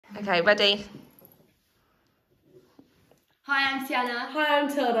Okay, ready? Hi, I'm Sienna. Hi,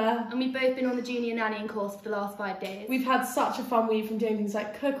 I'm Tilda. And we've both been on the Junior Nanny Course for the last 5 days. We've had such a fun week, from doing things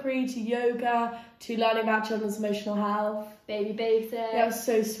like cookery to yoga to learning about children's emotional health. Baby basics. Yeah, it was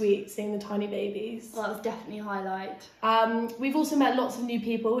so sweet seeing the tiny babies. Well, that was definitely a highlight. We've also met lots of new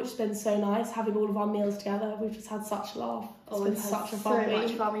people, which has been so nice, having all of our meals together. We've just had such a laugh. It's been such a fun week. So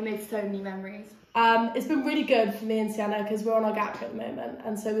much fun. We made so many memories. It's been really good for me and Sienna because we're on our gap year at the moment,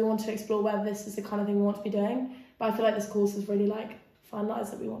 and so we want to explore whether this is the kind of thing we want to be doing. But I feel like this course has really finalised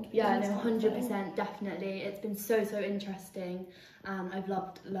that we want to be doing. Yeah, no, 100%, definitely. It's been so interesting, and I've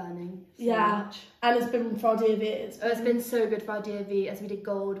loved learning so much. And it's been for our DV. It's been so good for our DV. As we did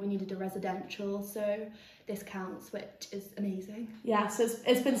gold, we needed a residential, so this counts, which is amazing. Yeah, so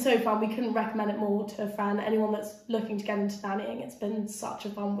it's been so fun. We couldn't recommend it more to a friend, anyone that's looking to get into nannying. It's been such a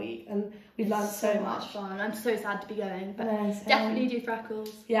fun week, and we've learned so much fun. I'm so sad to be going, but no, definitely do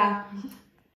freckles. Yeah.